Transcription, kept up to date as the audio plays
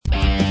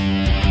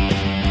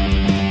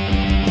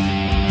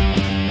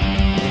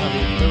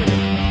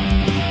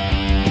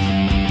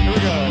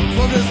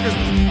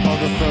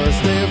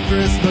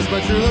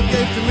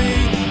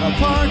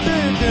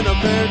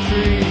pear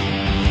tree.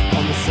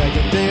 On the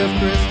second day of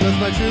Christmas,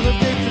 my true love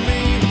gave to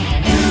me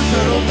 2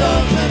 turtle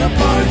doves and a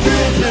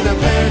partridge in a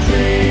pear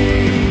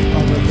tree.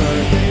 On the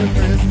third day of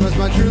Christmas,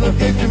 my true love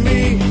gave to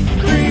me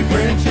 3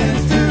 French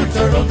hens, 2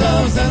 turtle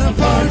doves and a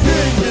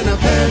partridge in a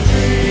pear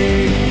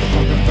tree.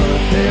 On the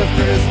fourth day of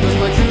Christmas,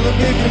 my true love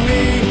gave to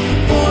me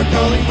 4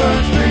 calling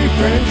birds, 3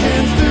 French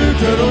hens,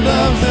 2 turtle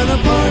doves and a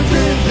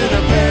partridge in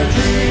a pear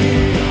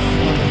tree.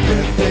 On the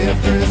fifth day of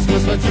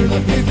Christmas, my true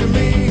love gave to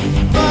me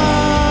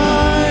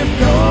 5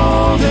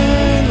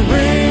 golden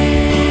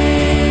rings,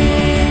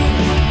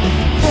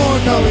 4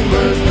 calling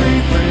birds,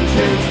 3 French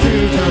hens,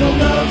 2 turtle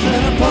doves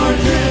and a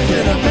partridge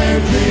in a pear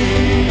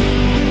tree.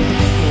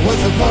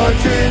 What's a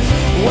partridge?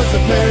 What's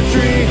a pear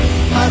tree?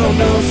 I don't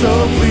know, so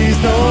please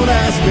don't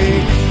ask me.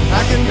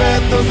 I can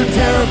bet those are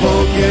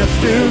terrible gifts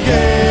to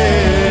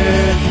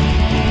get.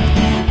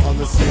 On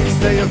the 6th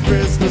day of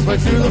Christmas, my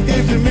true love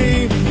gave to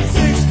me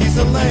 6 geese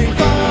a laying,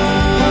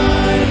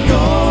 5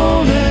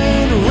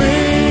 golden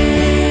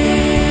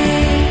rings,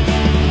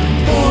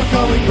 4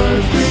 calling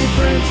birds, 3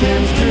 French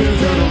hens, 2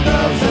 turtle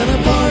doves and a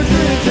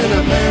partridge in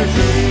a pear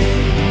tree.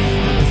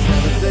 On the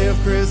 7th day of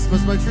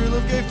Christmas, my true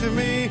love gave to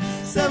me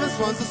 7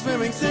 swans a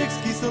swimming, 6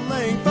 geese a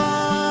laying,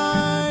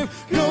 5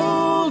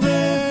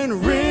 golden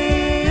rings,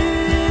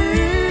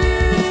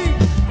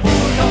 4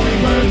 calling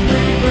birds,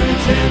 3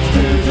 French hens,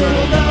 2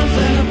 turtle doves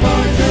and a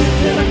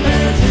partridge in a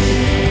pear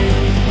tree.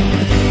 On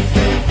the 8th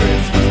day of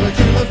Christmas, my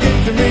true love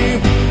gave to me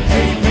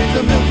 8 maids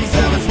a milking,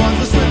 7 swans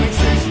a swimming,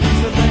 6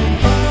 geese a laying,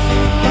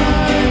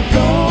 5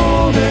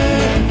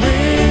 golden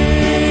rings,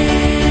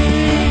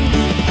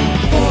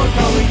 4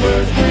 calling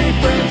birds, 3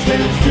 French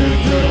hens, 2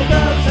 turtle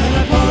doves and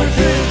a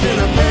partridge in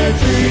a pear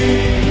tree.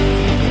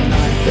 On the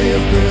 9th day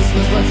of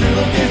Christmas, my true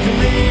love gave to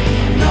me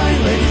 9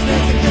 ladies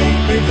dancing,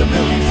 8 maids a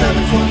milking,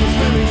 7 swans a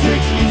swimming,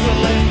 6 geese a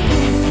laying.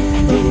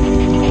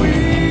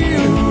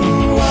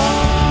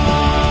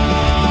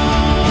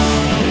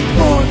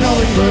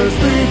 Calling birds,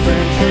 3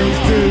 French hens,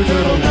 2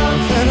 turtle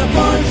doves and a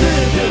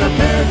partridge in a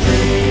pear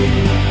tree.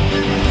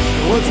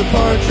 What's a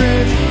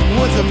partridge?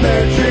 What's a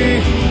pear tree?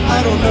 I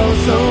don't know,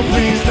 so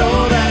please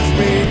don't ask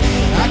me.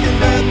 I can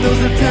bet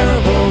those are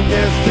terrible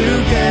gifts to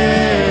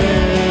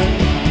get.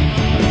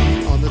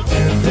 On the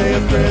 10th day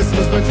of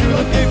Christmas, my true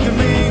love gave to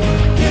me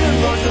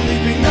 10 larks a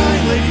leaping,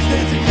 9 ladies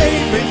dancing,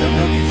 8 maids a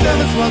milking,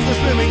 7 swans a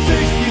swimming,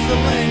 6 geese a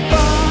laying,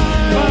 5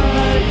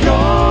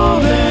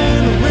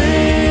 golden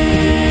rings,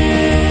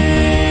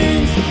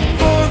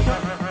 4,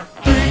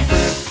 3,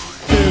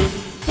 2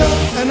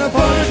 doves and a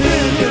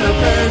partridge in a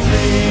pear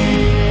tree.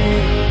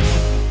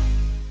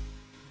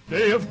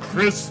 Day of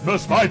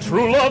Christmas my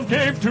true love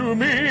gave to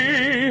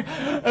me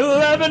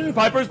 11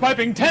 pipers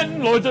piping,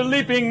 10 lords a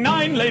leaping,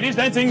 9 ladies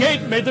dancing,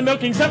 8 maids a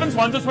milking, 7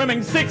 swans a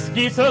swimming, 6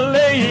 geese a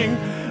laying,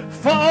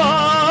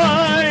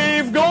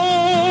 5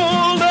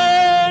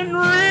 golden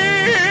rings,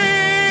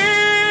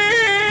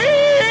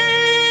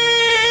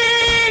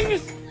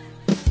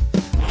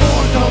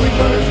 4 calling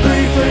birds,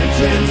 3 French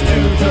hens,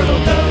 2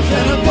 turtle doves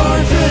and a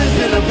partridge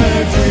in a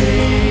pear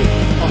tree.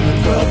 On the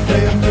 12th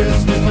day of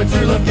Christmas, my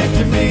true love gave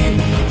to me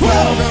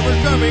 12 numbers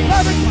drumming,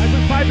 11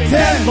 pipers piping,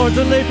 10 lords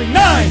a leaping,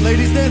 9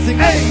 ladies dancing,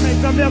 8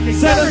 maids a milking,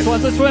 7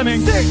 swans a swimming,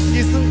 6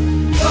 geese a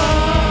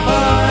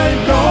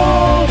 5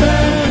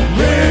 golden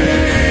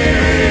rings,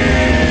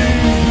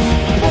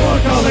 4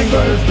 calling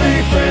birds,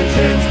 3 French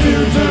hens,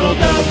 2 turtle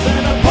doves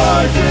and a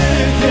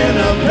partridge in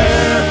a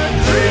pear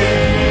tree.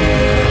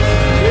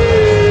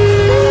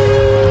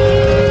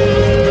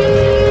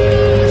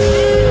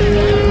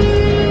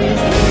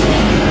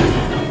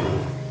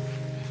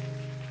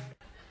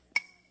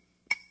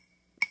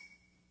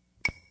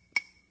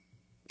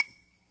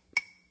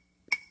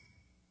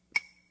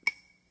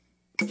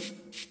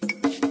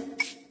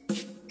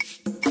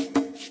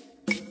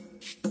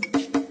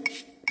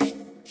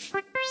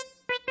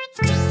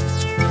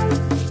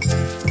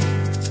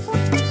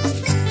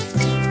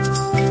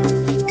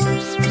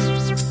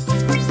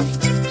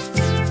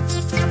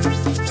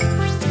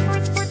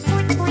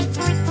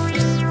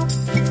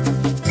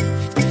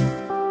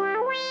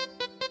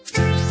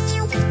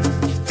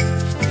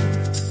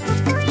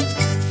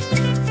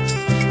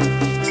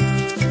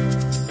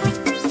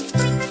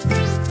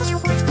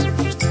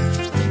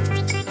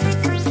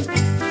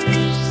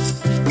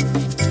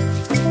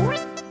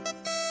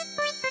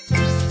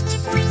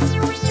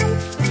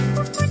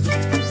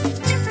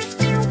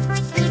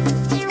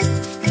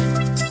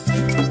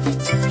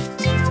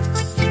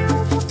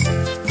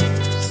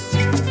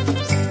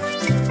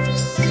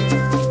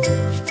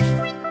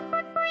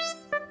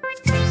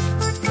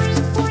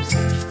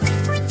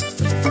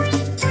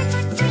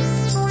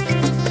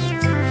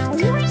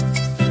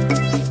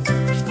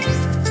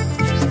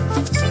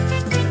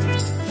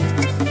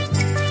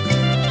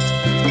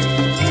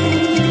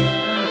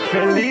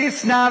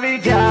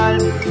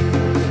 Navidad,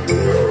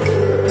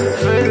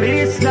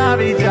 Feliz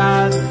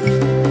Navidad,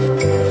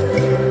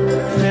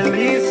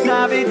 Feliz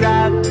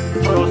Navidad,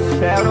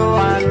 próspero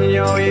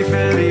año y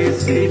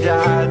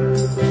felicidad.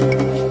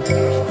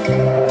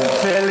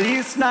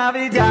 Feliz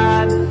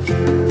Navidad,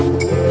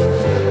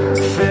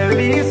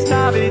 Feliz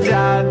Navidad.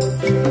 Navidad.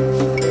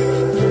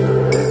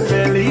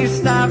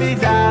 Feliz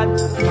Navidad,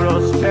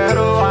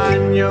 próspero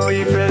año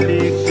y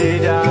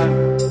felicidad.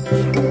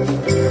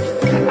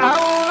 I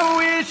wanna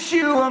wish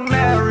you a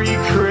Merry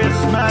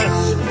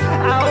Christmas.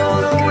 I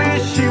wanna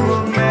wish you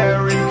a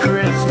Merry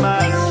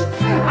Christmas.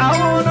 I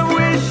wanna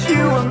wish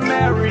you a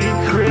Merry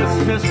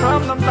Christmas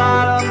from the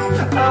bottom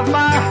of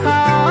my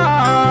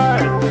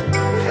heart.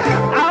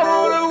 I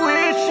wanna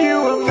wish you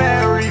a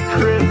Merry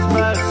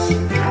Christmas.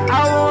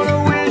 I wanna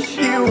wish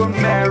you a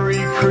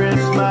Merry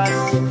Christmas.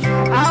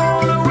 I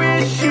wanna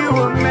wish you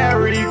a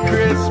Merry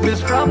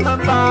Christmas from the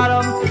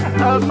bottom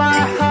of my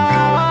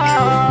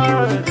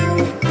heart.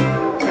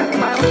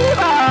 My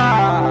Viva!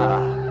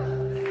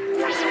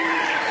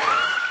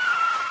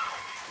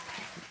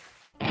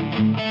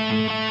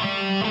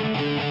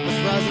 Let's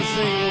rise and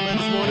sing a little bit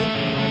this morning.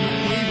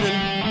 Evening.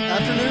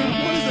 Afternoon.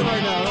 What is it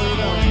right now? I don't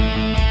know.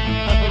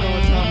 I don't know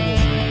what time it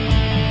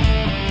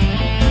is.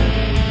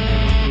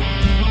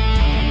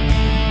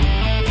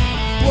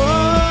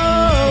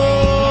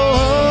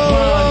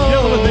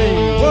 Yell with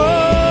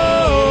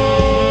me.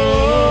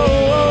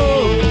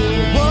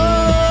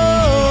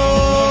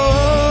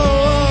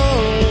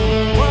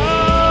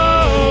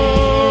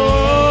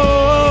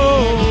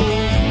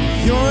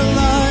 You're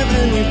alive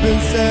and you've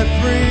been set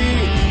free.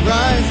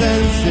 Rise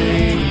and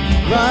sing,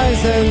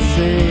 rise and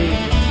sing.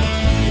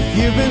 If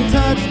you've been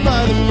touched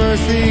by the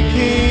mercy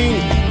King,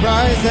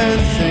 rise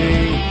and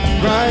sing,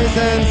 rise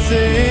and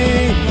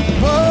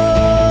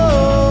sing.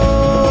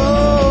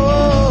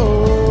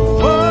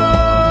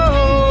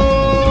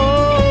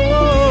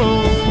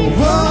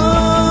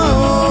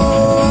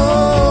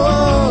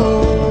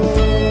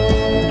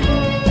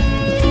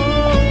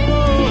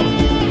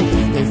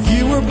 If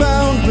you were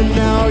bound but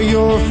now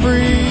you're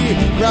free,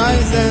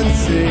 rise and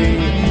sing,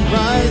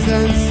 rise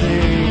and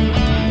sing.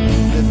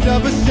 Lift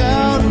up a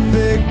shout of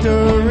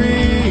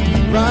victory,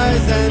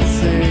 rise and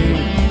sing,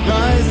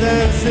 rise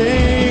and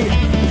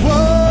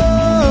sing.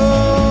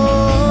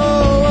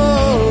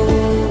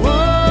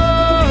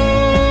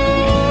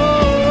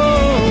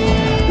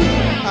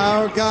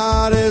 Our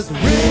God is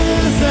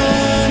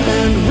risen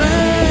and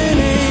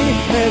reigning,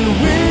 and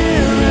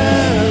we're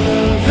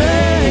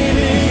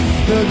elevating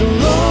the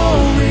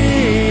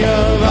glory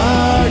of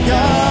our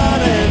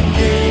God and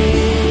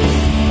King.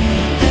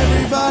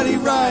 Everybody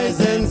rise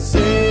and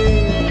sing.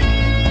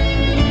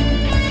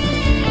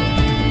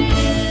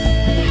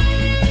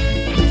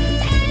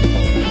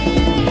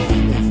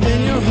 If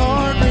in your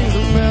heart rings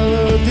a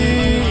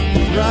melody,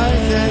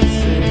 rise and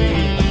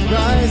sing,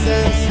 rise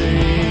and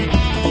sing.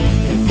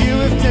 If you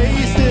have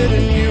tasted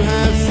and you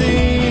have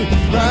seen,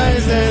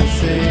 rise and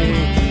sing,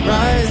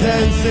 rise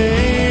and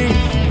sing.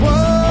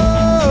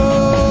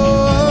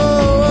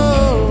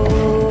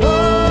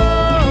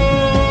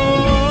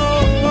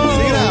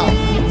 Sing it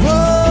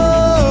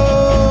out.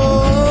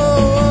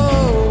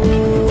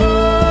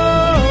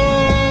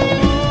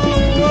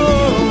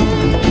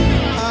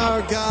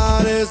 Our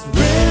God is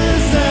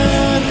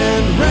risen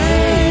and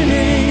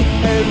reigning,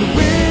 and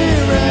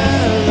we're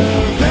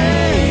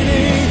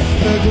elevating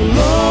the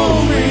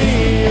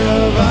glory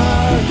of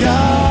our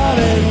God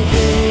and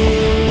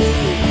King.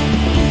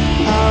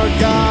 Our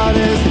God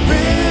is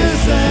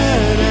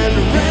risen and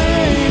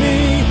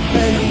reigning,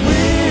 and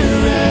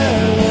we're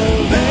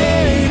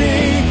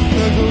elevating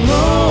the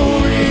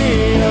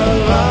glory of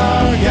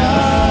our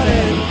God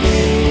and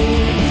King.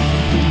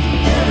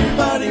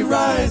 Everybody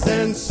rise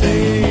and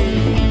sing.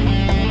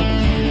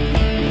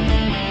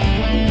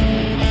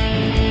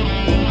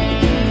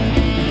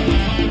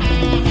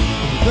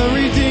 The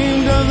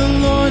redeemed of the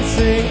Lord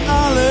sing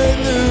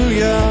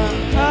hallelujah,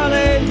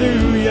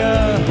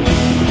 Hallelujah.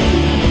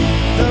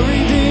 the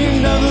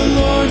redeemed of the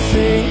Lord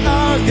sing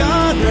our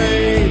God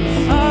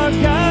reigns, Our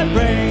God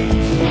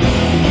reigns.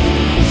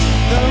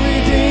 the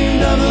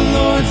redeemed of the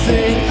Lord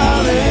sing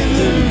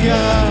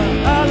hallelujah,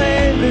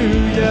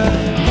 Hallelujah.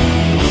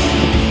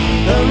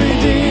 the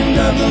redeemed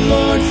of the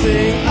Lord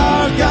sing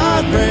our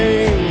God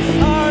reigns,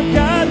 Our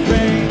God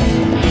reigns.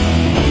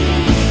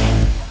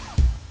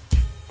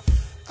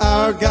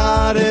 our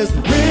God is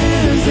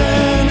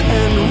risen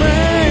and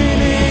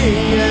reigning,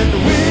 and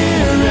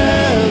we're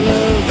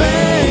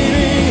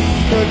elevating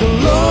the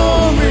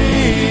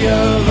glory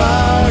of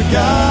our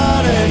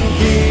God and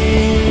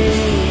King.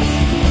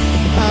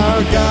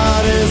 Our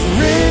God is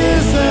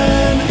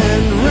risen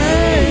and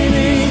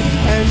reigning,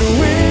 and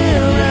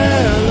we're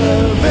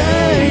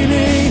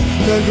elevating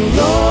the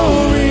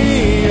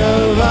glory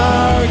of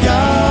our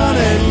God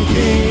and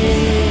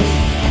King.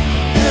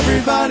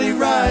 Everybody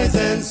rise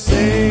and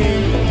sing.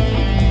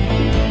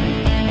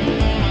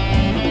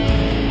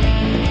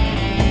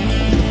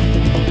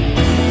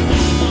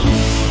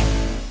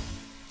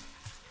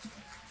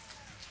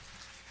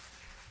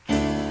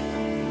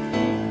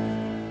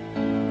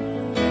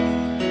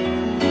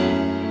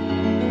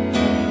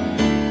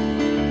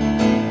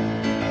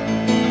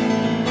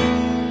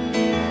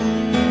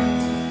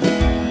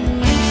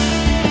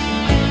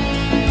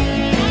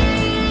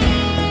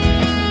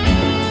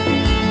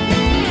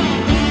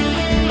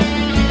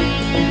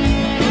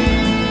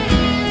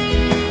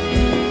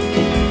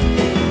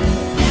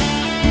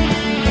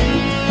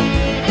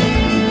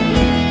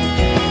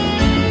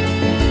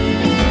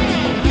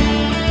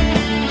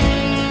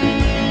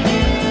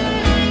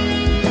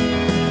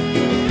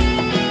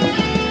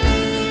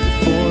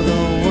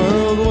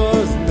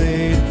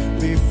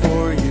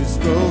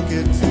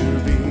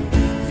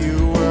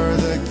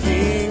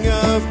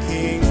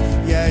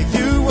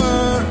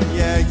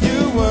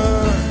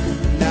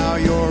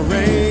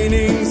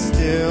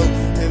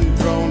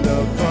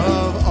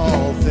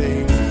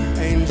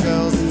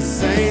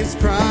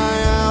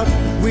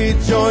 we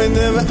join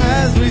them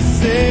as we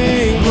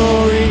sing.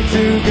 Glory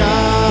to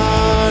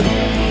God,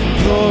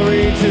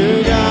 glory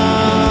to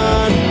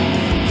God,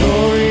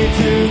 glory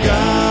to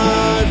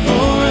God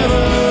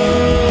forever.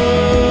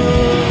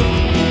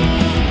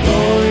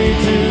 Glory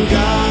to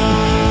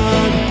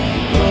God,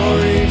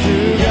 glory to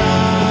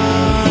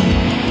God,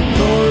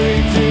 glory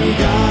to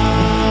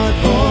God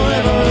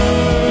forever.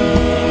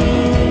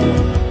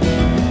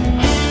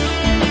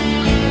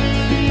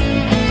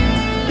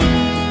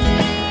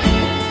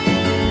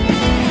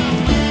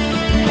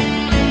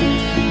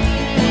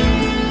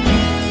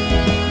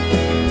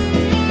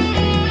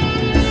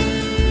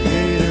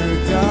 Creator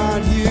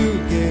God, you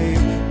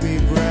gave me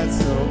breath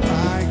so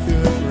I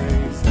could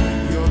praise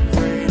your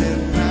great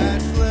and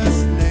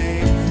matchless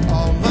name.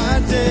 All my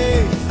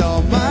days,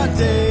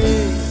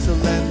 so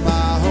let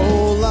my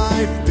whole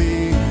life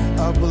be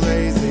a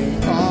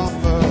blazing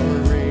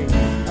offering,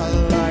 a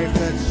life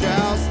that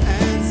shouts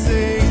and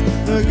sings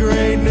the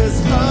greatness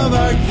of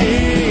our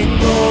King.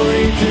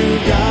 Glory to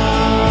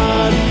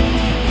God,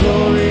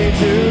 glory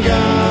to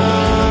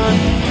God,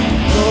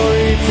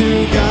 glory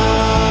to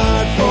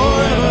God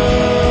forever.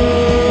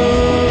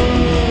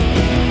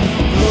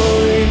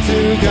 Glory to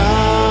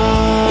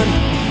God,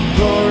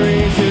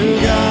 glory to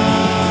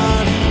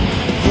God,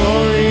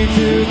 glory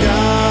to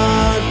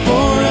God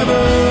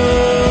forever.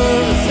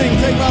 Sing,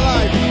 take my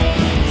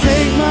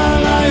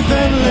life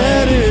and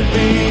let it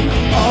be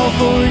all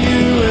for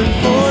you and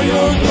for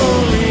your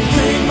glory.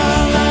 Take my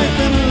life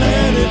and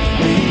let it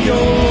be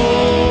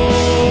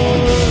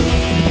yours.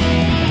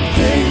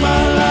 Take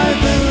my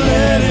life and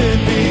let it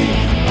be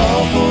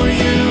all for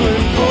you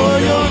and for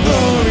your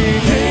glory.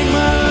 Take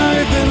my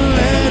life and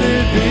let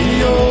it be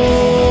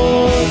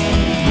yours.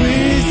 We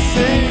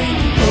sing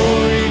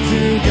glory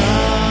to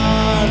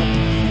God,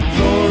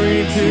 glory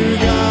to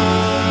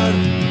God,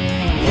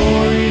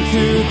 glory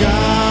to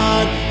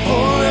God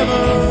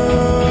forever.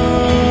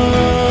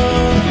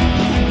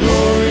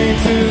 Glory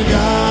to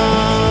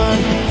God,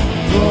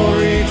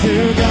 glory to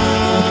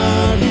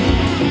God,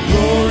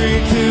 glory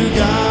to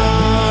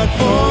God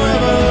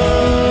forever.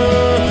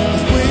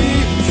 We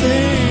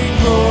sing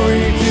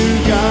glory to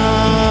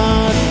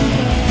God,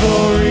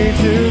 glory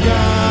to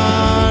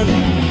God,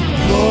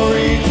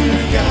 glory to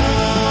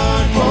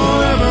God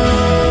forever.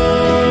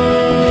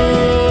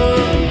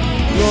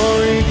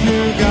 Glory to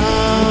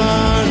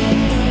God,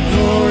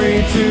 glory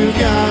to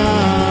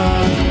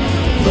God,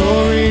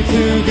 glory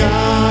to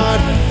God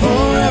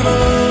forever.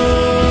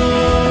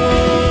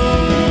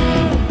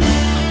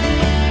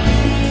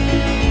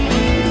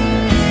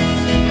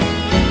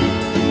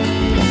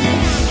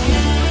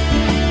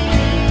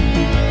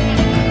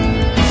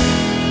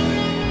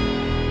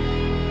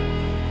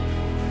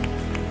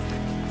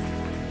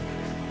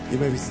 You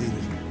may be seated.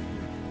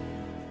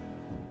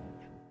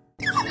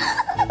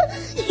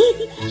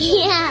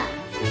 Yeah.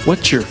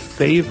 What's your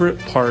favorite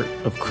part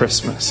of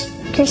Christmas?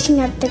 Dressing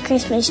up the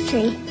Christmas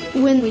tree.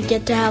 When we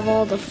get to have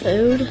all the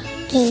food.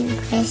 Getting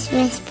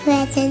Christmas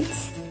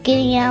presents.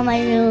 Getting out of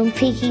my room,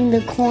 picking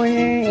the corner,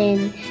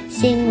 and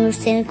seeing where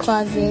Santa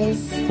Claus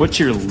is. What's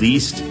your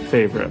least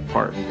favorite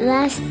part?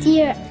 Last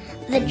year,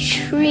 the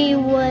tree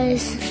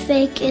was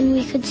fake and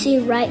we could see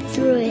right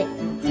through it.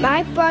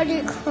 My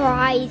brother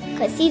cried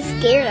because he's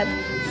scared of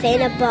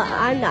Santa, but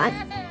I'm not.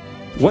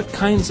 What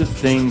kinds of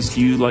things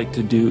do you like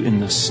to do in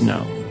the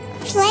snow?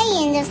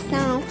 Play in the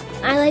snow.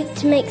 I like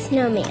to make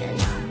snowmen.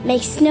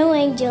 Make snow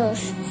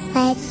angels.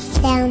 Slide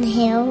down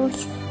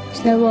hills.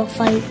 Snowball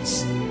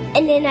fights.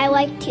 And then I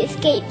like to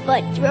skate,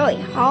 but it's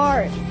really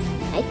hard.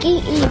 I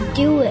can't even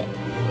do it.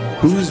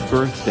 Whose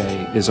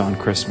birthday is on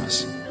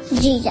Christmas?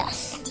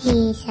 Jesus.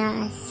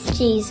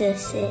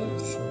 Jesus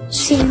is.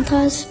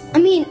 Santa's. I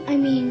mean,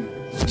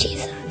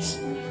 Jesus.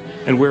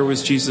 And where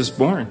was Jesus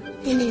born?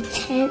 In a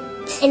tent.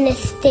 In a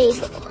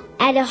stable.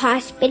 At a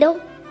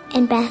hospital.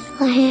 In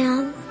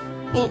Bethlehem.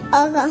 In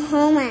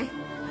Oklahoma.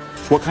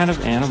 What kind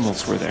of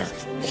animals were there?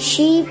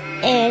 Sheep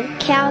and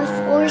cows,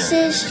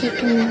 horses,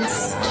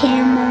 chickens,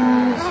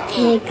 camels,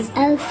 pigs,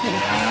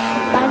 elephants,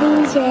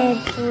 bunnies and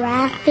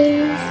giraffes,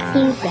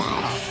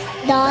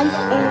 zebras, dogs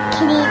and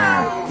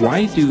kitties.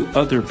 Why do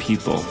other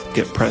people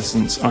get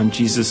presents on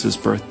Jesus'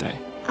 birthday?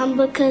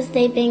 Because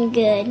they've been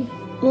good.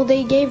 Well,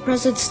 they gave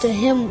presents to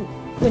him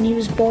when he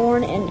was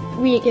born, and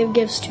we give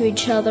gifts to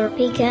each other.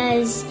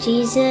 Because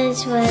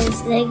Jesus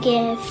was the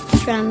gift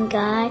from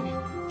God.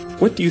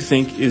 What do you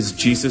think is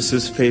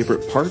Jesus'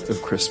 favorite part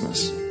of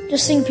Christmas?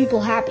 Just seeing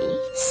people happy.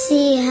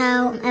 See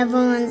how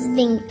everyone's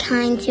being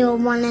kind to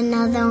one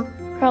another.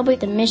 Probably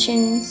the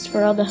missions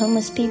for all the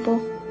homeless people.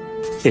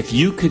 If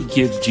you could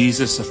give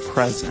Jesus a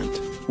present,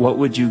 what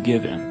would you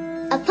give him?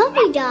 A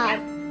puppy dog.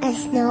 A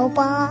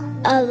snowball.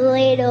 A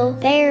little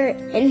bear,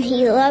 and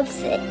he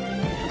loves it.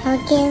 I'll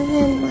give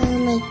him one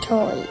of my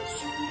toys.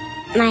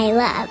 My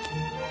love.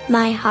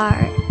 My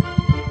heart.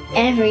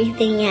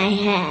 Everything I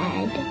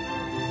had.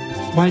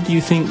 Why do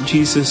you think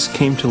Jesus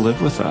came to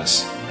live with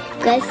us?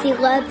 Because he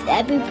loves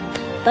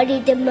everybody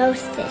the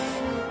mostest.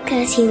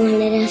 Because he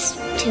wanted us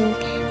to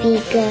be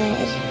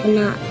good,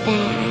 not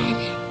bad.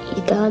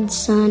 He's God's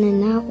son,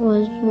 and that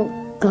was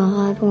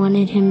God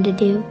wanted him to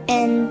do.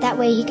 And that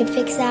way he could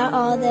fix out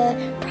all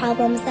the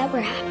problems that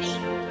we're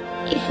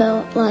having. He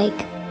felt like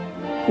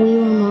we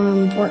were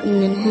more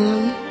important than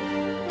him.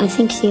 I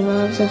think he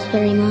loves us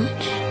very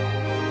much.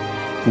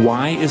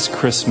 Why is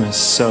Christmas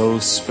so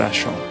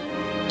special?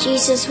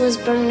 Jesus was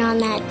born on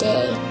that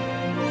day.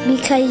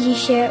 Because you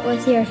share it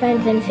with your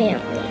friends and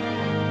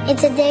family.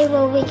 It's a day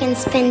where we can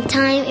spend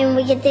time and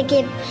we get to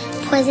give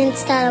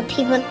presents to other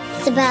people.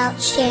 It's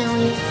about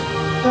sharing.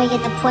 We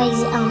get to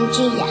praise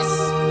Jesus.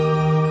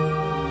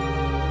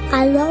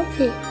 I love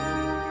it.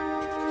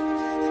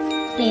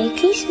 Merry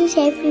Christmas,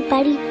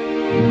 everybody.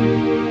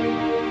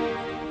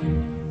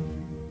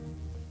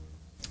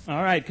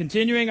 All right,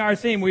 continuing our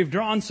theme, we've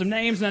drawn some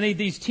names, and I need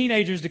these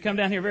teenagers to come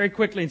down here very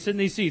quickly and sit in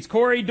these seats.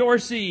 Corey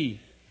Dorsey,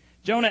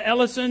 Jonah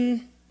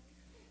Ellison,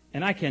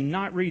 and I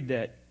cannot read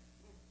that.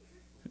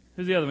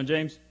 Who's the other one,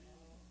 James?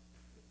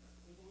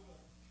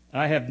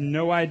 I have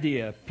no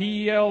idea.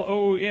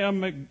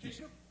 P-L-O-M.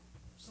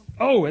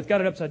 Oh, it's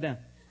got it upside down.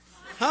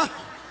 Huh?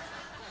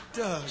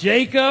 Doug.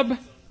 Jacob.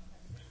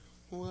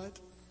 What?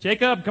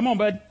 Jacob, come on,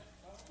 bud.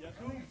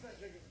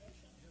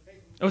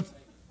 Oh, it's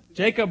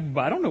Jacob.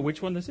 I don't know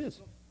which one this is.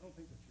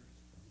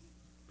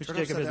 Which Turn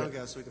Jacob upside is down, it?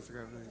 guys, so we can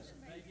figure out who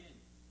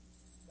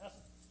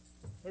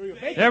it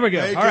is. There we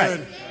go. Very All right.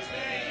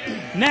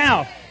 good.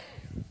 Now,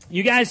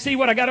 you guys see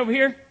what I got over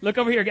here? Look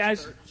over here,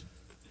 guys.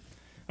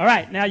 All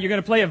right. Now you're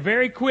going to play a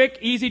very quick,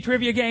 easy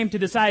trivia game to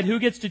decide who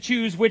gets to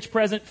choose which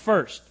present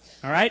first.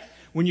 All right.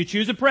 When you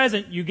choose a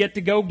present, you get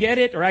to go get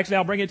it, or actually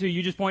I'll bring it to you.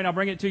 You just point, I'll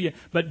bring it to you.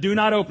 But do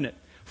not open it.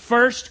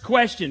 First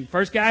question.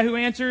 First guy who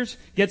answers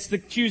gets to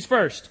choose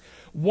first.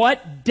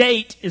 What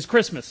date is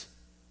Christmas?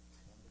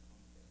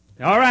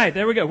 All right.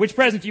 There we go. Which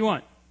present do you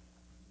want?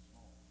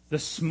 The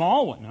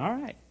small one. All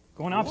right.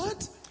 Going opposite.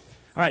 What?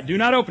 All right. Do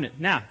not open it.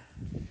 Now,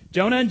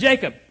 Jonah and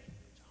Jacob.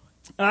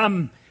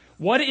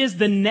 What is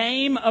the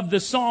name of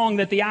the song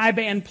that the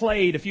I-Band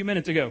played a few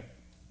minutes ago?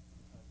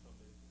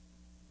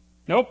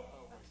 Nope.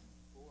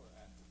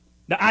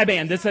 The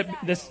I-Band,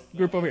 this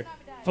group over here.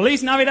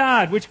 Feliz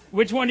Navidad.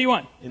 Which one do you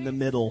want? In the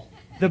middle.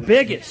 The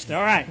biggest.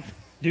 All right.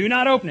 Do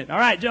not open it. All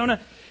right,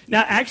 Jonah.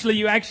 Now,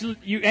 you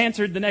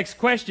answered the next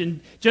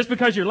question. Just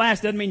because you're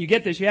last doesn't mean you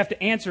get this. You have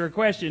to answer a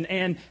question.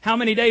 And how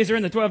many days are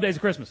in the 12 days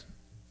of Christmas?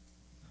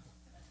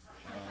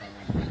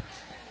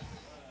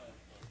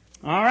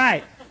 All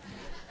right.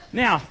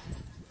 Now,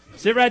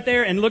 sit right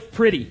there and look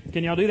pretty.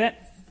 Can y'all do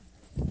that?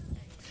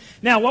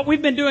 Now, what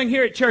we've been doing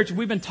here at church,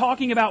 we've been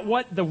talking about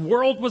what the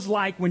world was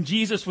like when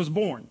Jesus was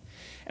born.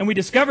 And we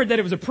discovered that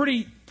it was a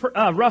pretty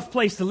rough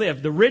place to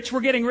live. The rich were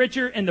getting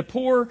richer and the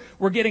poor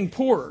were getting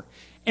poorer.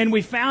 And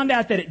we found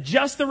out that at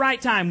just the right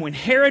time, when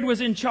Herod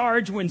was in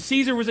charge, when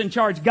Caesar was in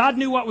charge, God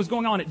knew what was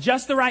going on. At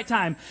just the right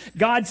time,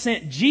 God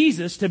sent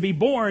Jesus to be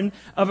born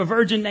of a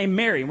virgin named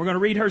Mary. And we're going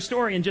to read her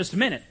story in just a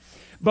minute.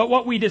 But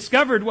what we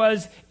discovered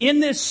was, in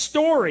this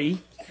story,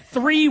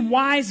 3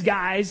 wise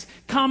guys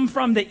come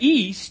from the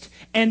east,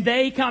 and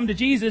they come to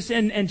Jesus.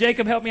 And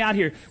Jacob, help me out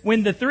here.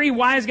 When the 3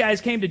 wise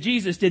guys came to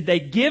Jesus, did they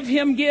give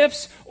him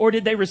gifts, or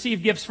did they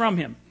receive gifts from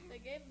him?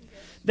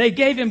 They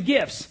gave him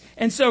gifts.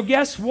 And so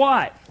guess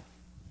what?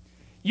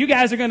 You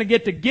guys are going to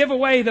get to give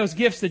away those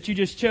gifts that you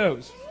just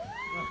chose.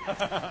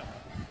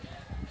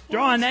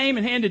 Draw a name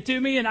and hand it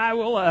to me, and I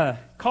will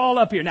call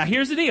up here. Now,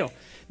 here's the deal.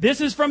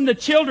 This is from the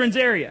children's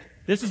area.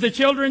 This is the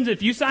children's.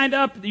 If you signed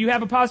up, you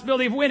have a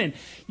possibility of winning.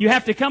 You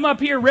have to come up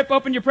here, rip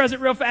open your present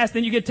real fast,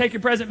 then you get to take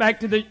your present back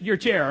to your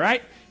chair, all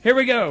right? Here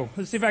we go.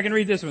 Let's see if I can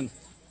read this one.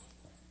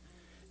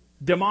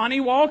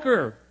 Damani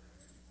Walker.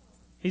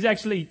 He's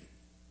actually...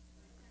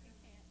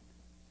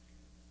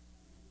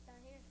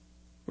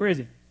 Where is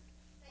he?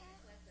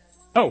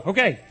 Oh,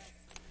 okay.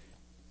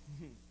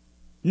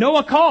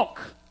 Noah Kalk.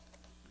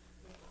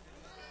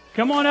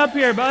 Come on up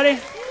here, buddy.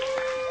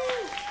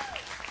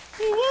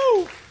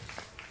 Woo-woo.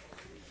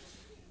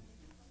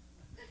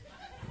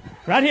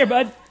 Right here,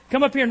 bud.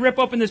 Come up here and rip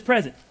open this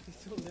present.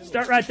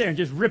 Start right there and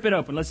just rip it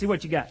open. Let's see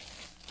what you got.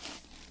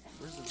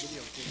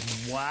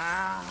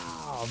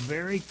 Wow,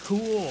 very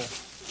cool.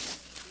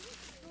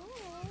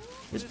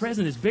 This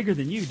present is bigger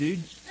than you,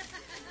 dude.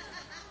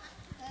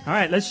 All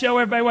right, let's show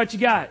everybody what you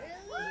got.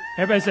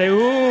 Everybody say,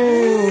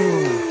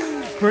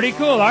 ooh. Pretty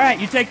cool. All right,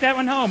 you take that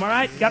one home, all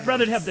right? Got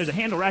brother to help. There's a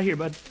handle right here,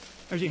 bud.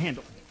 There's your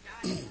handle.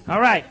 All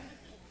right.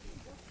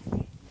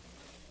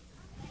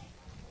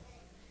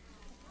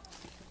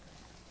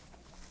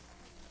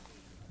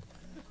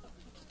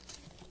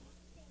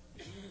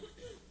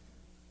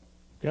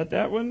 Got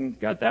that one?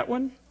 Got that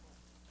one?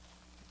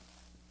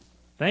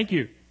 Thank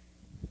you.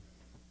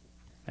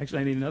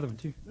 Actually, I need another one,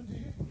 too.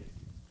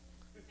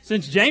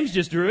 Since James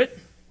just drew it.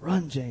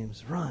 Run,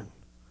 James, run.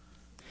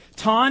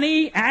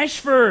 Tawny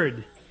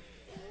Ashford.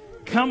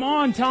 Come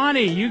on,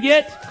 Tawny. You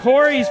get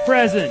Corey's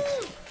present.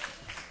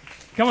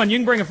 Come on, you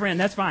can bring a friend.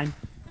 That's fine.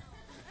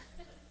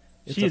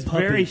 She is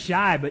very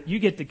shy, but you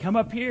get to come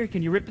up here.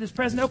 Can you rip this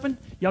present open?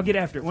 Y'all get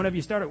after it. One of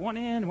you start at one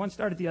end and one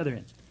start at the other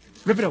end.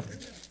 Rip it open.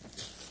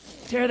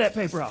 Tear that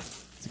paper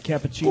off. It's a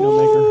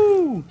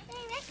cappuccino maker.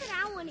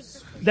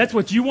 That's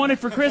what you wanted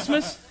for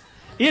Christmas?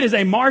 It is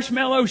a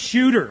marshmallow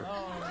shooter.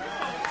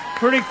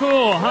 Pretty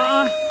cool,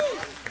 huh?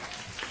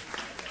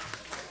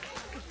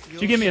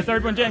 Did you give me a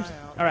third one, James?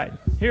 All right,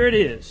 here it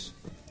is.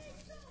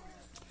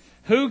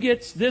 Who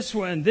gets this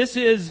one? This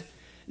is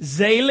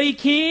Zaylee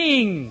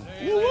King.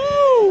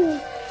 Woo!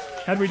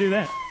 How do we do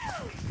that?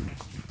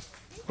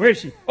 Where is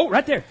she? Oh,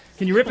 right there.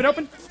 Can you rip it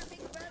open?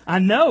 I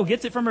know.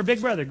 Gets it from her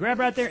big brother. Grab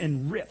right there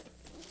and rip.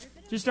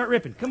 Just start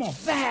ripping. Come on.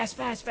 Fast,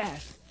 fast,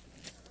 fast.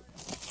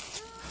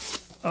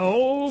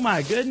 Oh,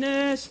 my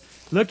goodness.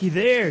 Looky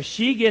there.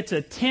 She gets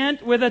a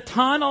tent with a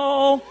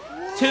tunnel.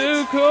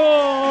 Too cool.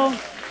 All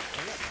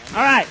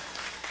right.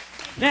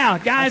 Now,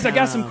 guys, I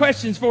got some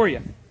questions for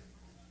you.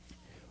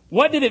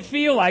 What did it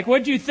feel like?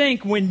 What did you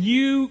think when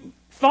you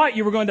thought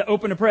you were going to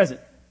open a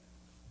present?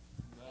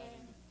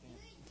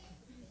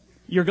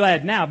 You're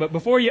glad now, but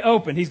before you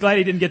opened, he's glad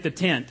he didn't get the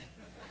tent.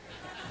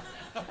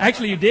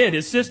 Actually, you did.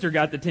 His sister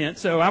got the tent,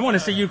 so I want to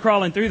see you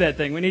crawling through that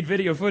thing. We need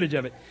video footage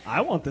of it.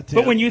 I want the tent.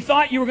 But when you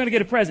thought you were going to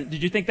get a present,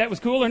 did you think that was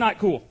cool or not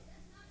cool?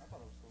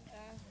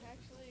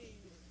 Actually,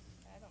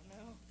 I don't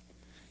know.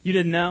 You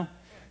didn't know?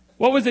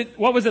 What was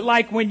it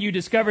like when you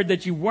discovered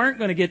that you weren't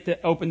going to get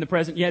to open the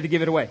present, you had to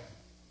give it away?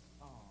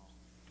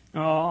 Aww.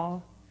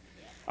 All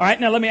right,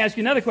 now let me ask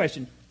you another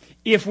question.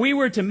 If we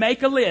were to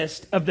make a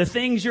list of the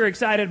things you're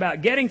excited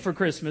about getting for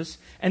Christmas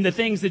and the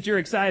things that you're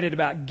excited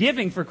about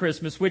giving for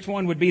Christmas, which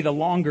one would be the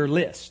longer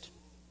list?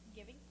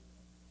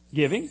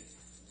 Giving?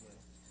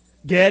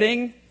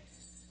 Getting?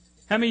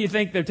 How many of you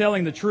think they're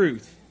telling the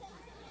truth?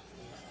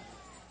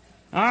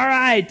 All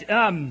right.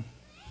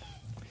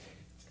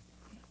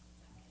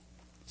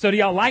 So do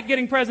y'all like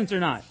getting presents or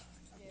not?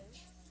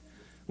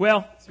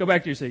 Well, let's go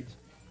back to your seats.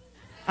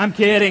 I'm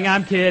kidding.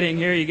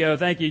 Here you go.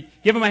 Thank you.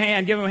 Give them a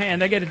hand.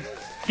 They get a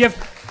gift,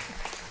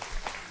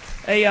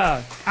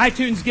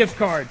 iTunes gift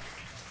card.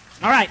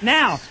 All right,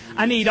 now,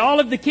 I need all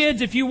of the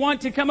kids, if you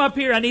want to come up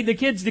here, I need the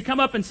kids to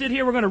come up and sit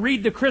here. We're going to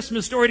read the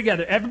Christmas story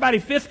together. Everybody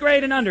 5th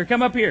grade and under,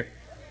 come up here.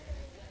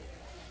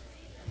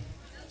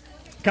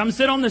 Come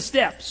sit on the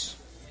steps.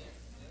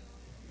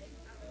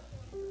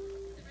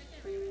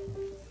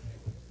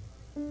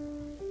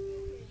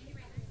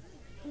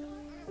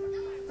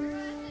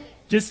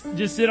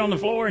 Just sit on the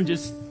floor and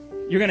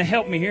you're going to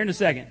help me here in a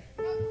second.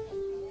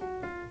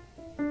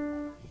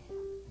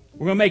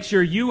 We're going to make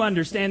sure you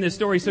understand this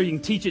story so you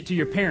can teach it to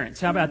your parents.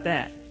 How about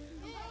that?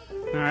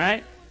 All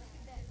right.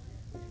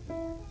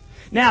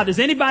 Now, does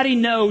anybody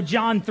know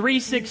John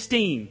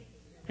 3:16?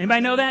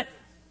 Anybody know that?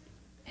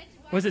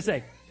 What does it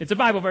say? It's a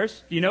Bible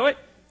verse. Do you know it?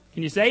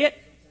 Can you say it?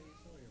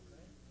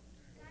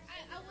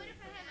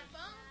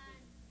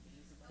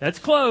 That's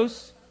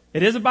close.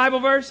 It is a Bible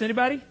verse.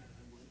 Anybody?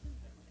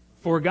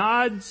 For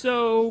God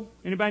so...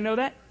 Anybody know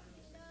that?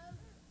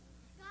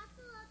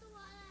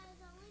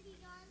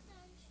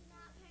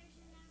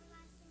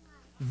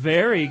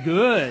 Very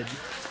good.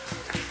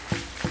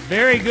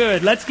 Very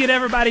good. Let's get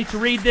everybody to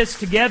read this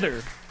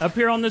together up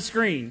here on the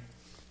screen.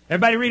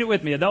 Everybody read it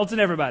with me, adults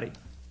and everybody.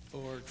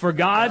 For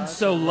God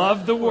so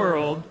loved the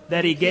world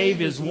that He gave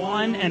His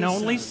one and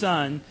only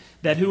Son,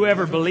 that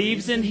whoever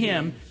believes in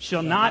Him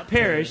shall not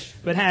perish,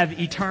 but have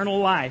eternal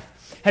life.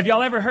 Have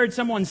y'all ever heard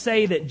someone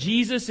say that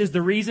Jesus is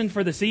the reason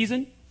for the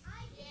season?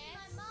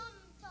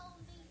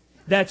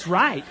 That's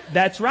right.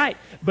 That's right.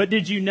 But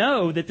did you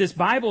know that this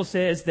Bible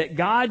says that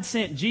God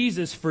sent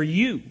Jesus for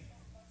you?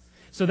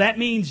 So that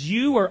means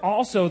you are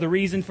also the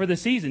reason for the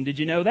season. Did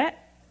you know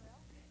that?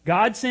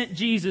 God sent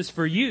Jesus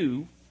for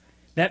you.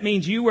 That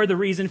means you are the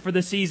reason for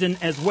the season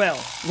as well.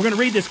 We're going to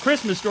read this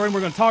Christmas story and we're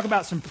going to talk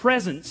about some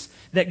presents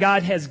that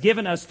God has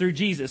given us through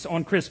Jesus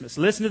on Christmas.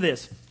 Listen to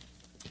this.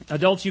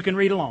 Adults, you can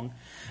read along.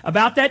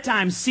 About that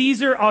time,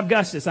 Caesar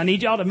Augustus. I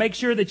need y'all to make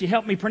sure that you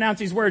help me pronounce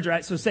these words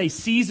right. So say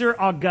Caesar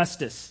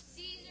Augustus.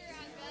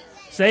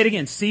 Say it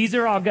again.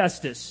 Caesar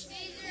Augustus.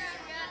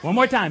 One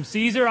more time.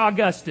 Caesar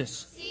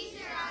Augustus.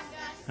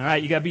 All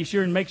right, you got to be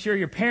sure and make sure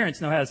your parents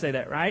know how to say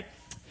that, right?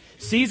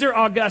 Caesar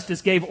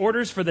Augustus gave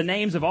orders for the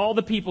names of all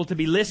the people to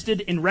be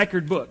listed in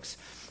record books.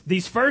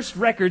 These first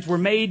records were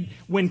made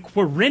when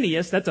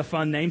Quirinius, that's a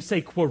fun name,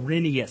 say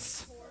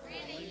Quirinius.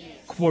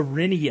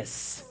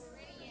 Quirinius.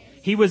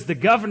 He was the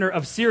governor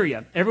of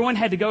Syria. Everyone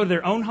had to go to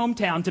their own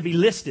hometown to be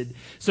listed.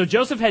 So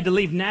Joseph had to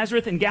leave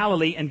Nazareth in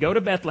Galilee and go to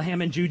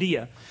Bethlehem in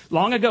Judea.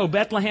 Long ago,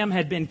 Bethlehem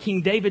had been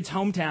King David's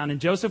hometown, and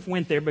Joseph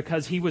went there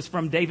because he was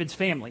from David's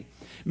family.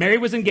 Mary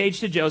was engaged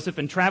to Joseph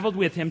and traveled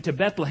with him to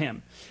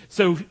Bethlehem.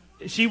 So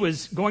she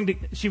was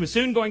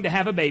soon going to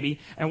have a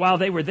baby, and while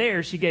they were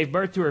there, she gave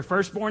birth to her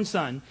firstborn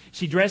son.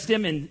 She dressed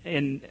him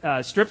in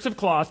strips of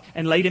cloth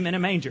and laid him in a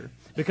manger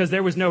because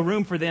there was no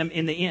room for them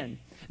in the inn.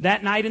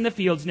 That night in the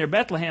fields near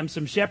Bethlehem,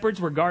 some shepherds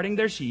were guarding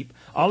their sheep.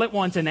 All at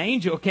once, an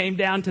angel came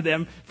down to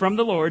them from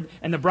the Lord,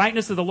 and the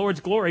brightness of the Lord's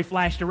glory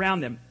flashed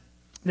around them.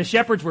 The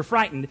shepherds were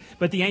frightened,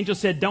 but the angel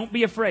said, "Don't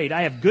be afraid.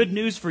 I have good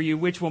news for you,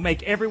 which will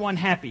make everyone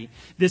happy.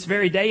 This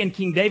very day in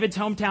King David's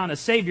hometown, a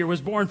Savior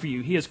was born for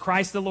you. He is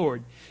Christ the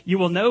Lord. You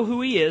will know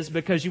who He is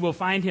because you will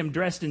find Him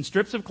dressed in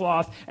strips of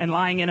cloth and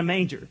lying in a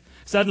manger."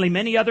 Suddenly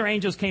many other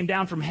angels came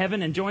down from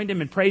heaven and joined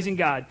him in praising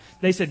God.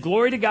 They said,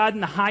 "Glory to God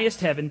in the highest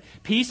heaven,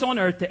 peace on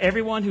earth to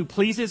everyone who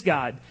pleases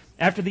God."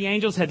 After the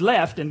angels had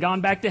left and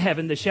gone back to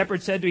heaven, the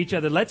shepherds said to each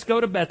other, "Let's go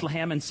to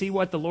Bethlehem and see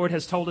what the Lord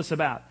has told us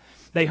about."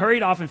 They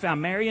hurried off and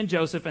found Mary and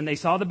Joseph, and they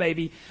saw the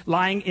baby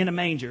lying in a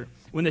manger.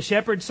 When the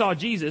shepherds saw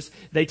Jesus,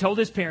 they told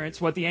his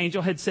parents what the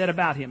angel had said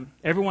about him.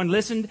 Everyone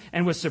listened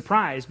and was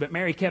surprised, but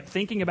Mary kept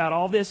thinking about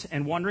all this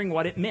and wondering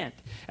what it meant.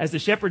 As the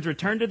shepherds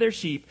returned to their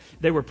sheep,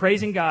 they were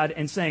praising God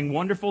and saying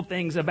wonderful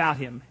things about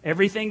him.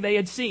 Everything they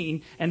had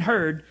seen and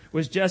heard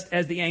was just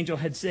as the angel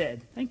had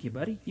said. Thank you,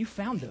 buddy. You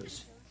found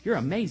those. You're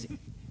amazing.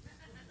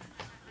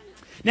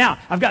 Now,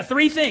 I've got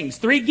three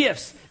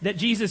gifts that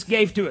Jesus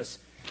gave to us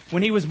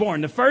when he was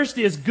born. The first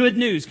is good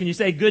news. Can you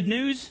say good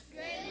news?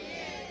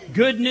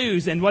 Good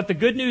news. And what the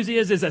good news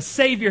is a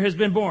Savior has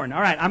been born.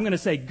 All right, I'm going to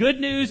say good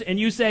news, and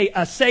you say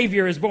a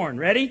Savior is born.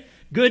 Ready?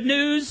 Good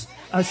news,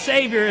 a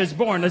Savior is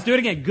born. Let's do it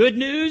again. Good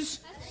news.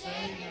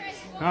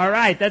 All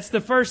right, that's the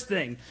first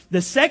thing.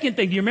 The second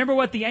thing, do you remember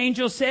what the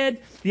angel said?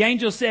 The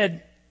angel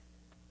said,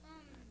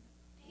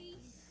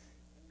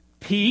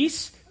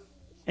 peace.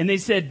 And they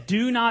said,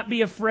 do not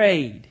be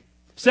afraid.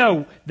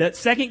 So the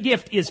second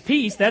gift is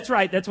peace. That's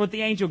right. That's what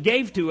the angel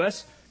gave to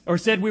us, or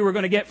said we were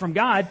going to get from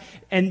God.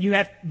 And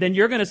then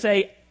you're going to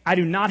say, I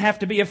do not have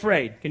to be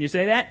afraid. Can you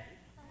say that?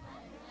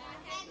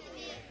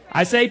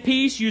 I say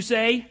peace. You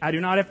say, I do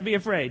not have to be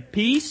afraid.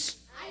 Peace.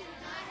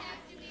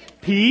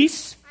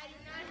 Peace.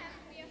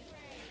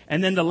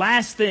 And then the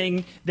last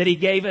thing that he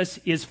gave us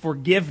is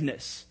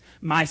forgiveness.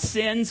 My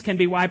sins can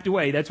be wiped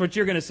away. That's what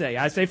you're going to say.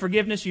 I say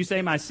forgiveness. You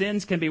say my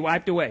sins can be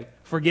wiped away.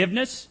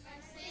 Forgiveness.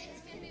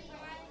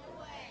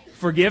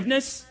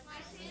 Forgiveness.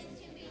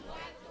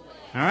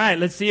 All right,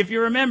 let's see if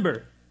you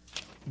remember.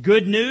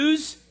 Good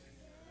news.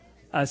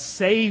 A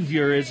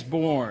Savior is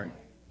born.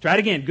 Try it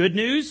again. Good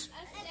news. A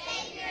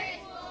Savior is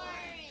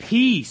born.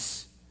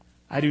 Peace.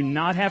 I do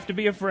not have to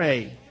be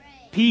afraid.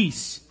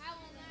 Peace. I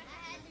will not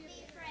have to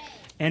be afraid.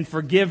 And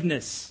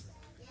forgiveness.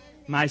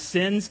 My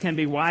sins can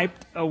be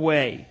wiped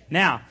away.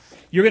 Now,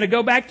 you're going to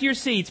go back to your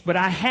seats, but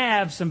I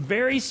have some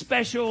very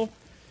special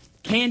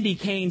candy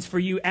canes for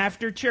you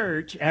after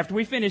church. After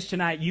we finish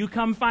tonight, you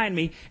come find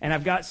me, and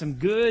I've got some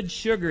good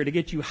sugar to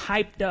get you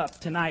hyped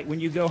up tonight when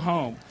you go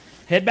home.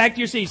 Head back to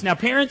your seats. Now,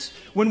 parents,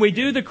 when we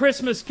do the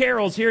Christmas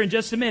carols here in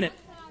just a minute,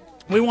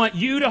 we want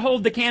you to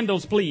hold the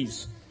candles,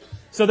 please,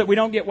 so that we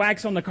don't get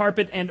wax on the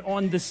carpet and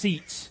on the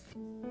seats.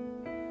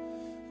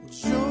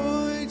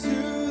 Joy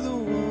to the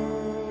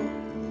world,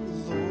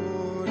 the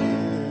Lord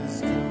is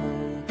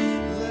come.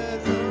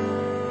 Let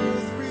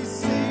earth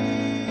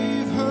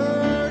receive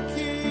her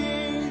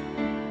King.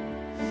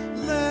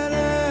 Let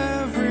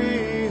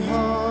every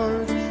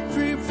heart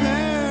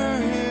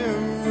prepare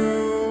him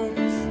room.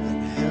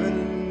 And heaven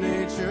and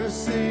nature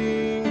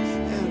sing,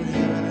 and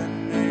heaven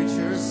and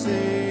nature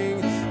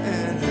sing,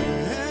 and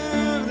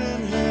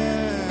heaven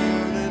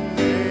and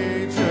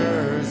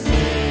nature sing.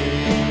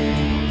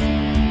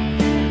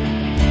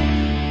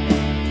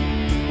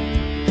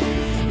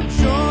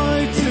 Joy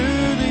to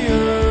the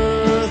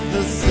earth,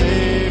 the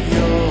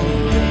Savior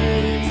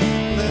reigns.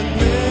 Let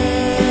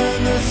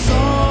men their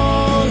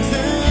songs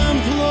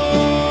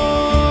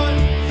employ,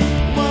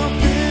 while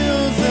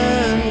fields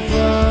and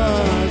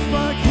floods,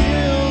 like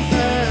hills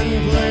and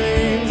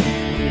plains,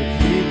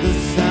 repeat the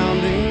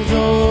sounding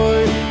joy,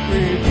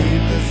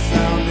 repeat the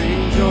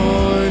sounding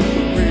joy,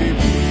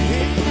 repeat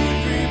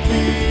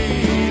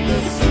the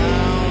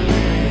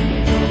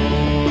sounding joy.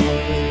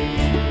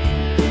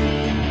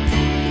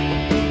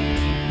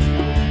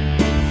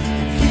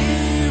 He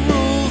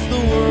rules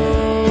the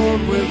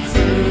world with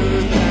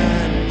truth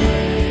and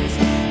grace,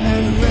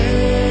 and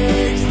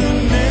makes the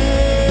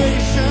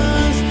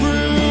nations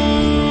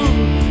prove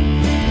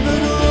the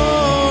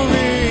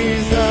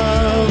glories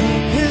of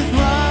his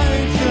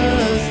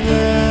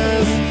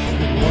righteousness,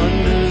 and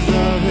wonders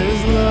of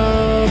his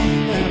love,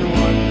 and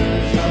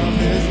wonders of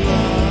his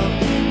love,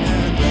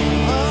 and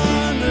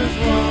wonders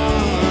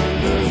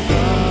of his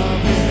love.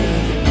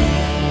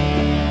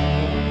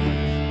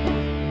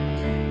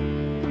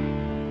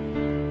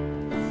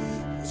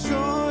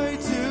 Joy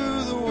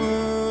to the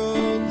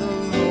world,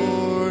 the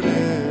Lord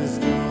is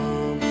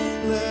come.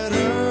 Let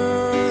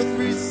earth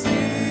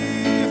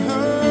receive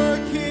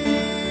her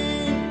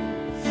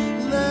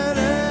King. Let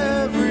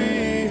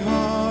every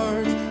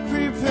heart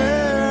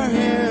prepare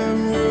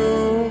him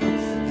room.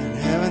 And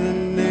heaven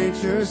and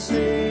nature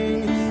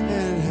sing,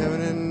 and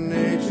heaven and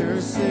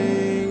nature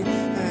sing,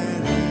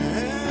 and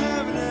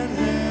heaven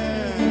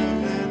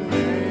and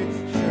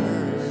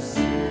nature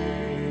sing.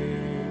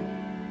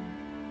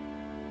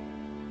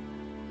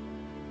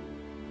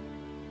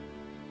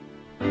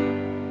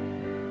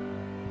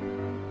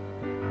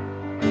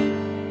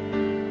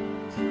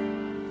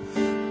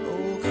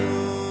 Oh,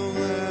 come,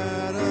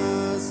 let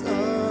us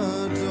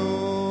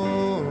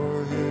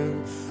adore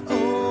him.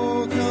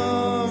 Oh,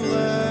 come,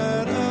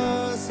 let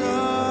us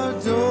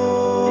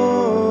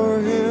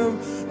adore him.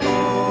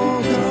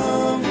 Oh,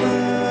 come,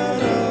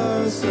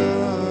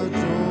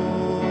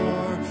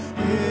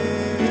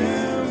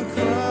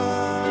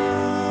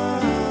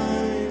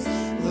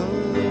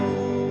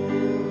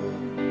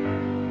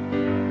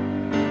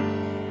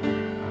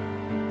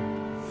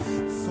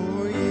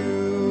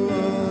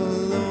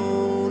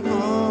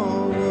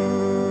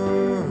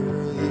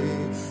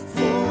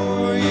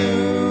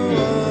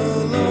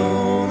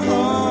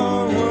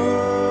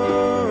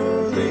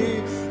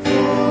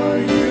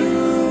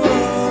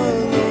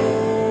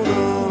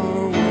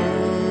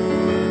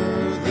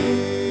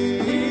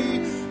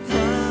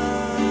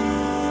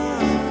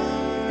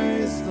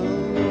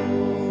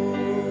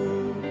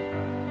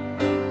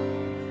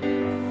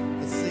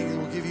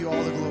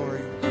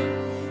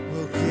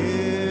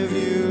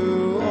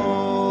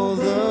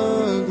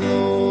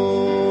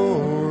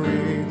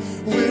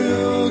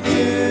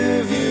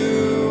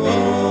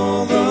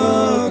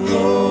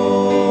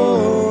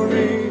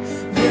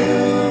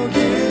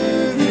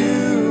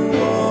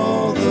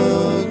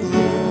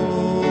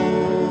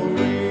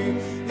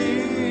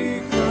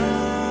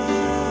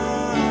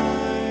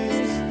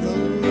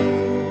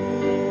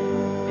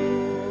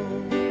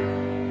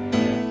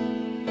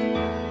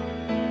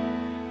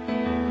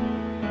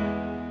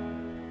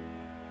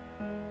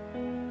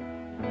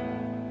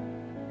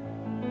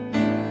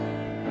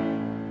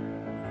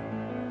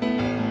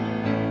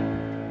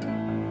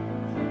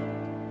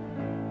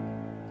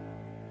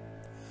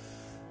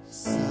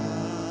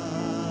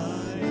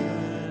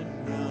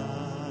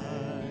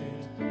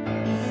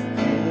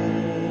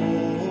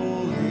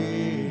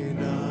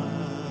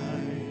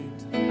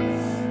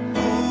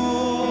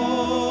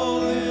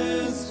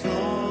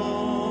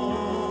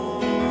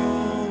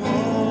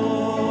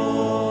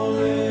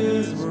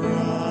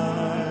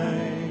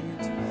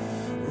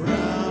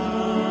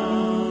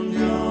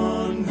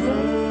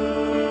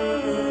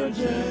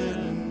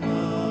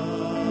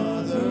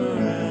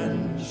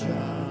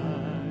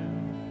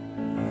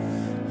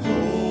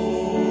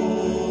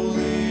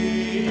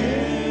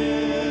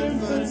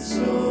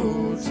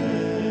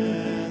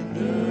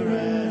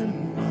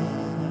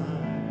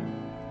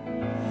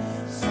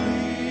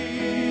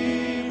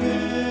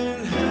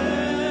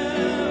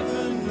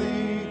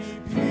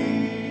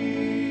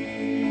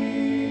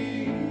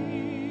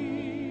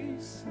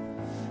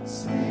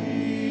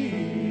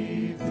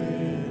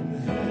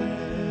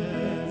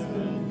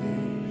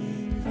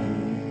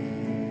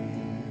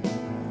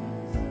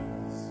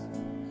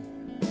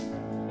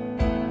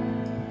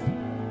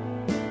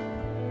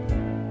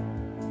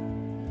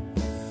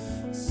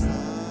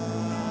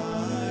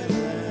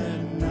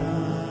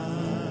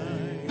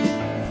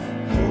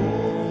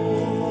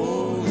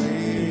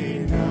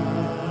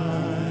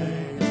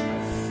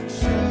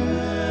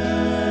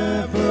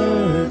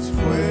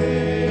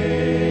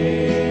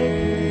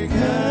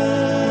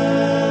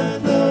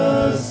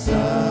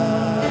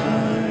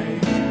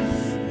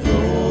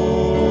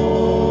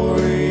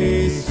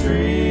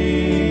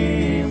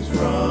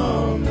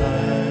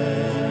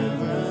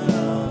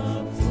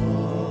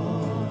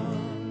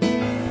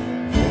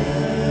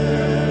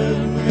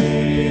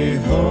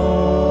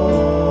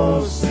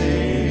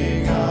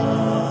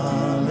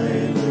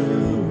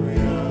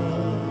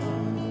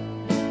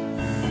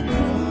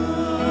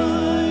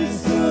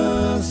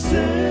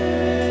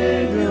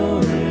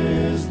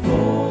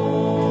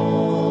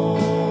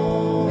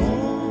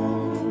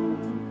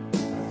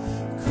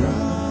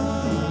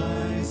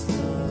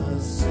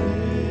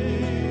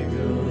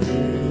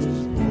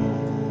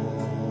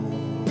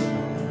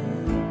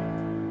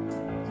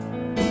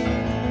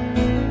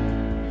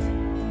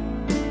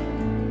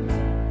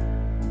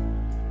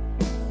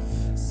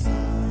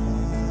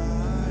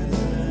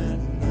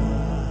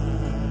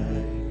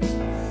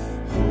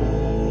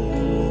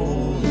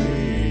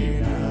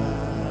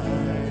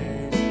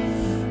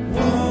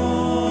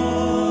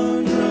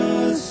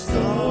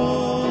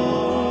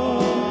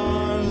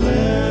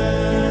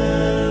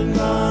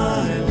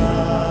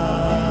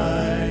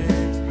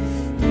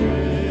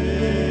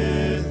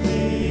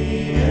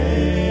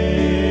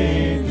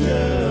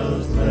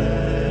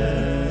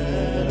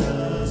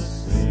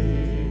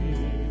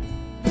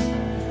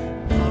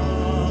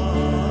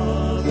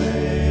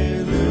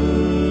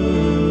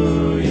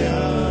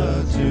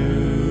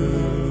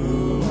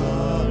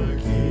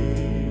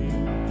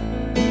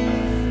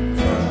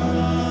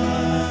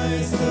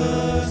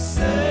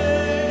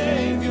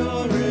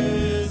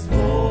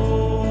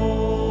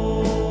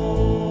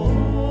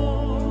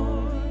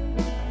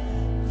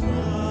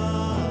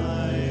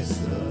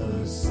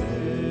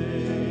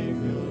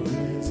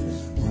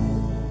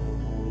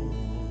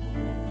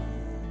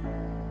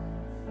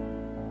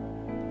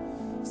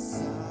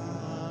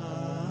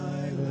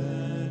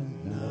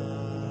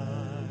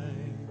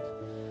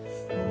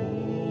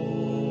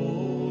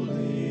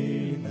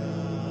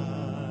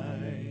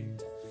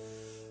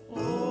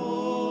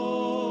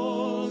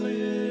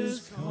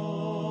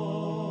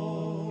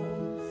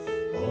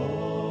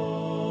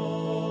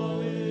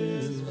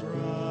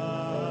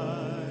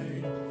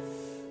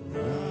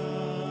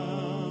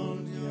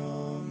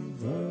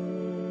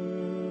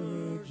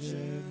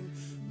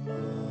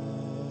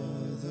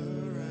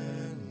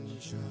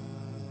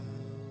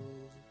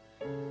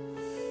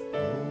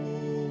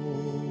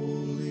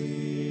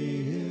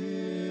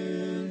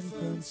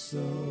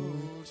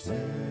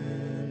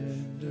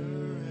 tender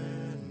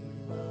and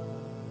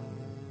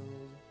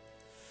mild.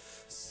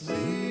 Sleep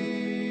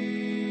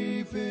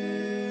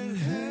in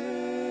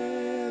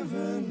heavenly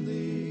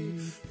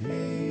peace.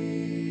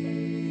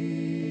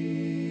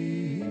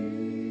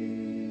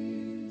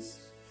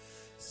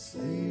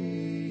 Sleep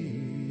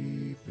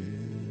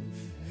in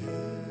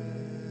heavenly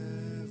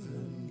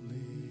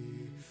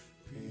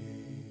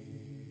peace.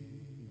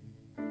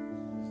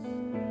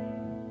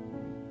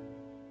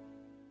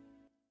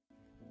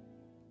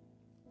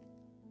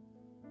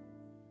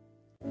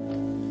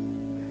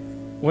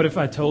 What if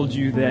I told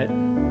you that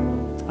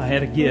I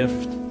had a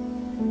gift,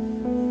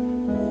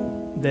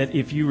 that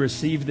if you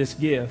receive this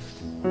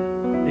gift,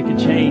 it could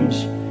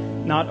change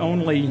not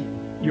only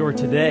your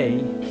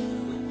today,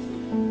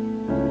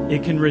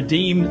 it can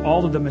redeem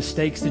all of the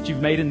mistakes that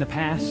you've made in the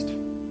past,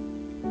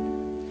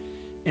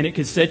 and it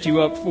could set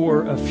you up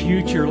for a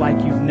future like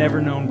you've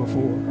never known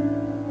before,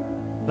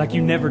 like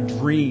you never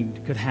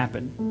dreamed could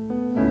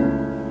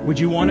happen. Would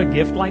you want a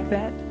gift like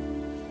that?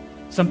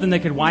 Something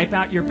that could wipe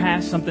out your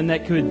past, something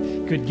that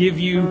could give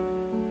you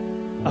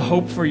a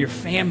hope for your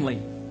family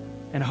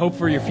and a hope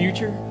for your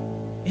future?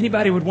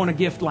 Anybody would want a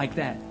gift like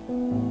that.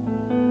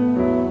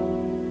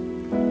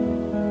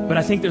 But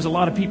I think there's a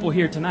lot of people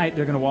here tonight,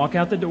 they're going to walk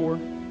out the door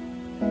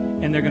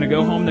and they're going to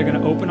go home, they're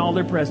going to open all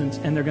their presents,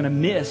 and they're going to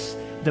miss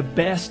the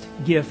best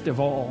gift of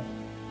all,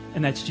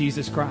 and that's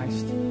Jesus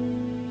Christ.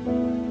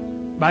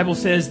 The Bible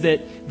says that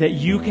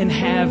you can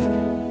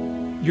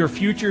have your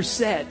future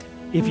set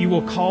if you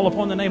will call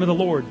upon the name of the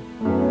Lord.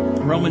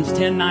 Romans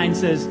 10:9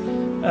 says,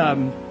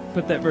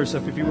 put that verse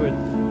up if you would.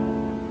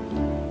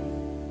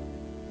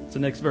 It's the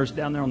next verse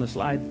down there on the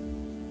slide.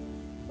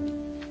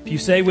 If you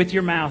say with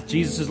your mouth,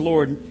 Jesus is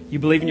Lord, you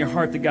believe in your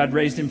heart that God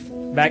raised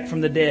him back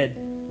from the dead,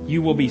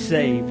 you will be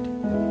saved.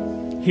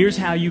 Here's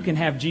how you can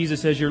have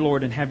Jesus as your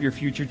Lord and have your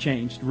future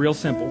changed. Real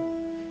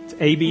simple. It's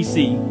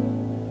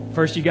ABC.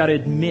 First, you got to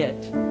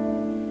admit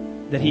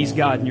that he's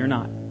God and you're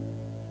not.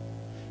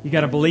 You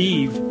got to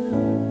believe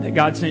that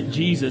God sent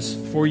Jesus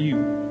for you.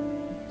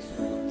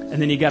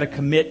 And then you got to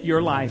commit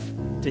your life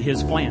to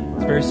his plan.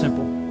 It's very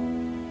simple.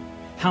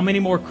 How many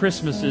more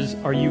Christmases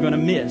are you going to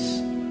miss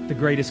the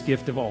greatest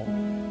gift of all?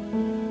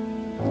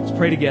 Let's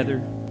pray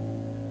together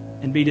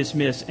and be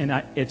dismissed.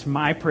 And it's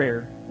my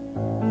prayer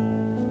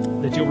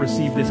that you'll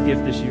receive this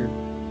gift this year.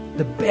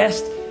 The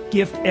best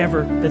gift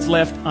ever that's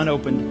left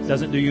unopened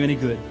doesn't do you any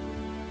good.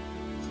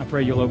 I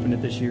pray you'll open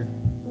it this year.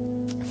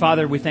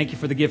 Father, we thank you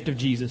for the gift of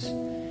Jesus.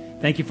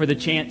 Thank you for the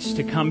chance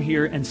to come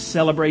here and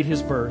celebrate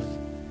his birth.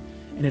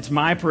 And it's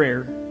my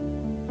prayer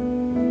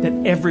that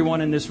everyone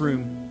in this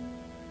room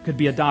could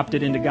be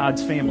adopted into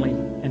God's family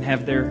and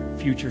have their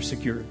future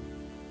secured.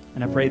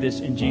 And I pray this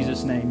in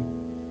Jesus'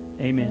 name.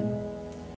 Amen.